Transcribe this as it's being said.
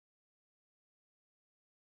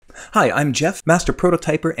Hi, I'm Jeff, Master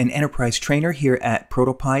Prototyper and Enterprise Trainer here at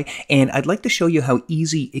ProtoPie, and I'd like to show you how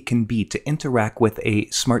easy it can be to interact with a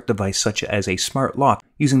smart device such as a smart lock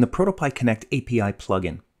using the ProtoPie Connect API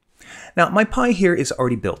Plugin. Now, my Pi here is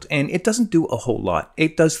already built, and it doesn't do a whole lot.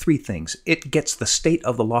 It does three things. It gets the state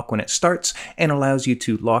of the lock when it starts and allows you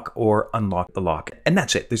to lock or unlock the lock. And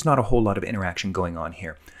that's it. There's not a whole lot of interaction going on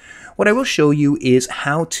here. What I will show you is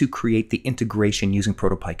how to create the integration using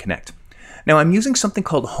ProtoPie Connect. Now, I'm using something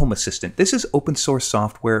called Home Assistant. This is open source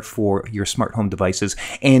software for your smart home devices,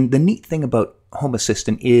 and the neat thing about Home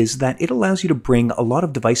Assistant is that it allows you to bring a lot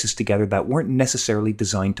of devices together that weren't necessarily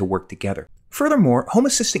designed to work together. Furthermore, Home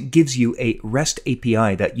Assistant gives you a REST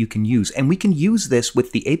API that you can use, and we can use this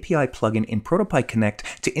with the API plugin in ProtoPie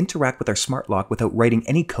Connect to interact with our smart lock without writing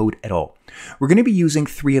any code at all. We're going to be using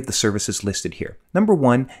three of the services listed here. Number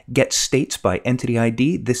one, get states by entity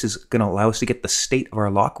ID. This is going to allow us to get the state of our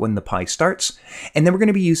lock when the Pi starts. And then we're going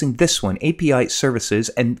to be using this one, API services,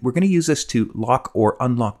 and we're going to use this to lock or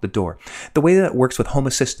unlock the door. The way that it works with Home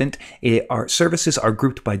Assistant, our services are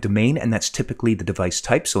grouped by domain, and that's typically the device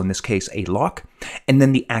type. So in this case, a lock, and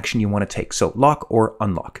then the action you want to take. So lock or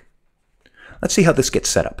unlock. Let's see how this gets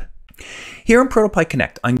set up. Here in ProtoPie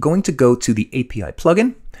Connect, I'm going to go to the API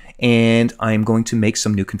plugin, and I'm going to make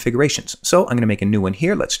some new configurations. So I'm going to make a new one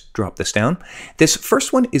here. Let's drop this down. This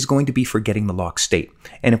first one is going to be for getting the lock state.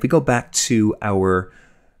 And if we go back to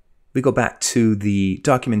the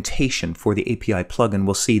documentation for the API plugin,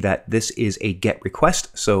 we'll see that this is a GET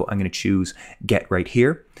request. So I'm going to choose GET right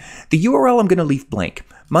here. The URL I'm going to leave blank.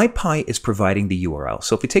 My Pi is providing the URL.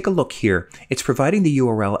 So if we take a look here, it's providing the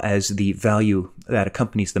URL as the value that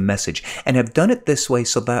accompanies the message. And I've done it this way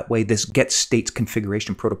so that way this get states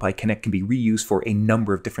configuration ProtoPie Connect can be reused for a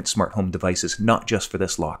number of different smart home devices, not just for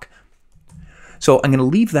this lock. So I'm going to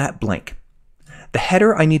leave that blank. The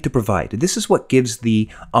header I need to provide. This is what gives the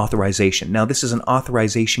authorization. Now, this is an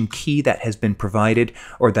authorization key that has been provided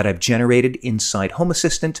or that I've generated inside Home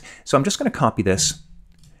Assistant. So I'm just going to copy this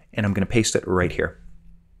and I'm going to paste it right here.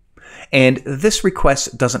 And this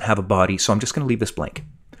request doesn't have a body, so I'm just going to leave this blank.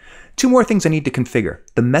 Two more things I need to configure.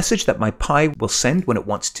 The message that my Pi will send when it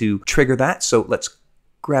wants to trigger that. So let's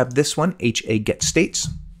grab this one, HA get states,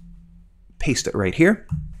 paste it right here.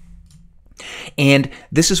 And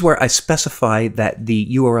this is where I specify that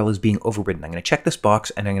the URL is being overridden. I'm going to check this box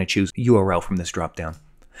and I'm going to choose URL from this dropdown.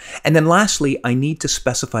 And then lastly, I need to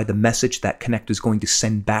specify the message that Connect is going to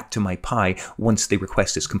send back to my Pi once the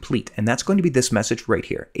request is complete. And that's going to be this message right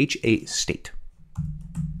here, HA state.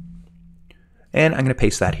 And I'm going to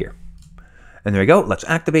paste that here. And there we go. Let's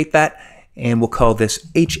activate that. And we'll call this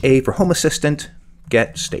HA for Home Assistant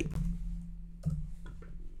get state.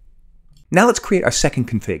 Now let's create our second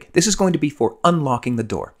config. This is going to be for unlocking the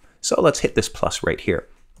door. So let's hit this plus right here.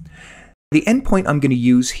 The endpoint I'm going to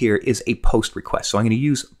use here is a post request. So I'm going to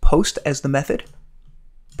use post as the method,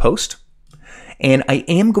 post, and I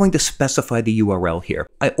am going to specify the URL here.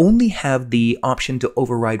 I only have the option to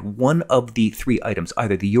override one of the three items,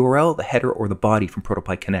 either the URL, the header, or the body from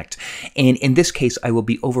ProtoPie Connect. And in this case, I will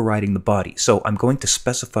be overriding the body. So I'm going to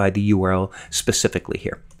specify the URL specifically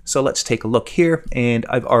here. So let's take a look here, and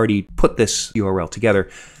I've already put this URL together,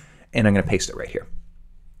 and I'm going to paste it right here.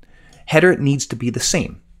 Header needs to be the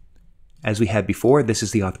same as we had before. This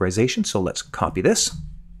is the authorization, so let's copy this,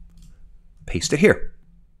 paste it here.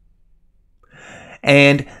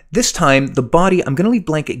 And this time, the body, I'm going to leave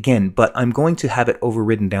blank again, but I'm going to have it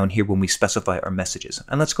overridden down here when we specify our messages.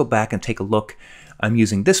 And let's go back and take a look. I'm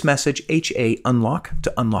using this message, HA unlock,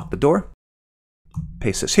 to unlock the door.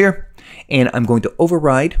 Paste this here, and I'm going to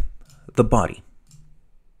override the body.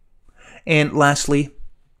 And lastly,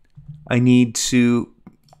 I need to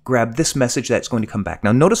grab this message that's going to come back.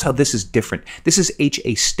 Now notice how this is different. This is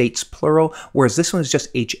HA states plural, whereas this one is just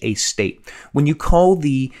HA state. When you call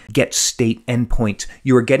the get state endpoint,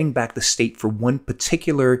 you are getting back the state for one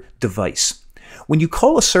particular device. When you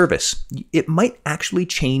call a service, it might actually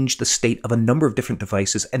change the state of a number of different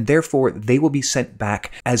devices, and therefore they will be sent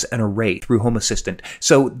back as an array through Home Assistant.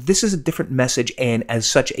 So this is a different message, and as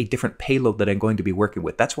such a different payload that I'm going to be working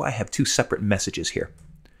with. That's why I have two separate messages here.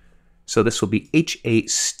 So this will be HA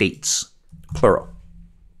states, plural.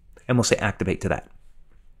 And we'll say activate to that.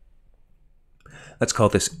 Let's call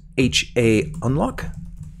this HA unlock.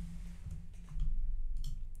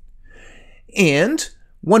 And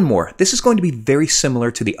one more. This is going to be very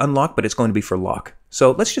similar to the unlock, but it's going to be for lock.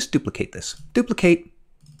 So let's just duplicate this. Duplicate.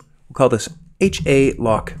 We'll call this HA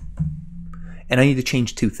lock. And I need to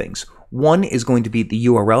change two things. One is going to be the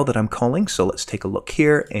URL that I'm calling. So let's take a look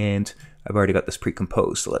here, and I've already got this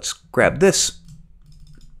pre-composed. So let's grab this,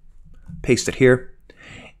 paste it here.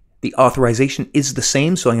 The authorization is the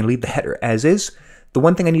same, so I'm going to leave the header as is. The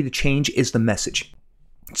one thing I need to change is the message.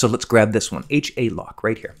 So let's grab this one, HA lock,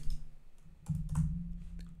 right here.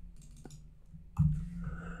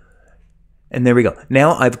 And there we go.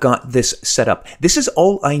 Now I've got this set up. This is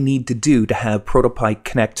all I need to do to have ProtoPie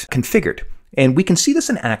Connect configured. And we can see this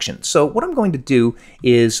in action. So what I'm going to do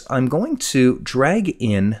is I'm going to drag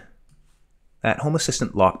in that Home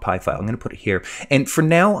Assistant lockpie file. I'm going to put it here. And for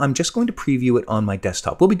now, I'm just going to preview it on my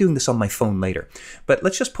desktop. We'll be doing this on my phone later. But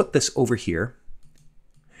let's just put this over here.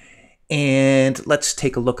 And let's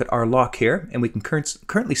take a look at our lock here. And we can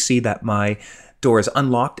currently see that my door is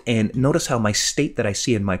unlocked. And notice how my state that I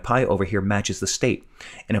see in my Pi over here matches the state.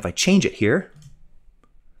 And if I change it here,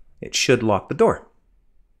 it should lock the door.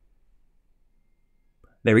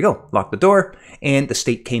 There we go, lock the door, and the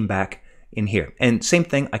state came back in here. And same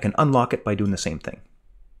thing, I can unlock it by doing the same thing.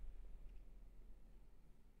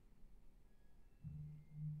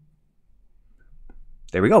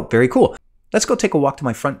 There we go, very cool. Let's go take a walk to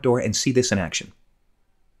my front door and see this in action.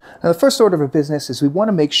 Now, the first order of business is we want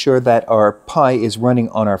to make sure that our Pi is running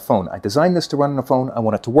on our phone. I designed this to run on a phone. I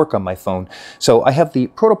want it to work on my phone. So I have the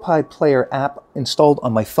ProtoPie Player app installed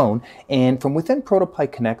on my phone. And from within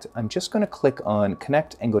ProtoPie Connect, I'm just going to click on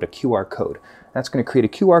Connect and go to QR code. That's going to create a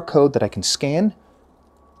QR code that I can scan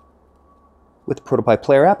with the ProtoPie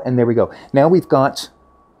Player app. And there we go. Now we've got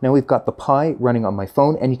the Pi running on my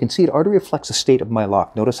phone. And you can see it already reflects the state of my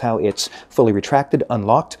lock. Notice how it's fully retracted,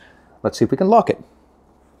 unlocked. Let's see if we can lock it.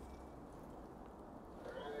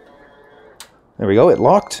 There we go, it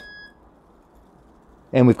locked.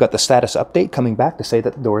 And we've got the status update coming back to say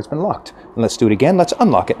that the door has been locked. And let's do it again, let's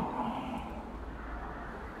unlock it.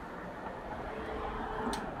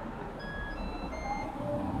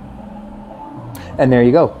 And there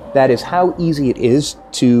you go. That is how easy it is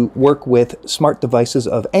to work with smart devices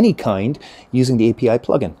of any kind using the API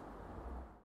plugin.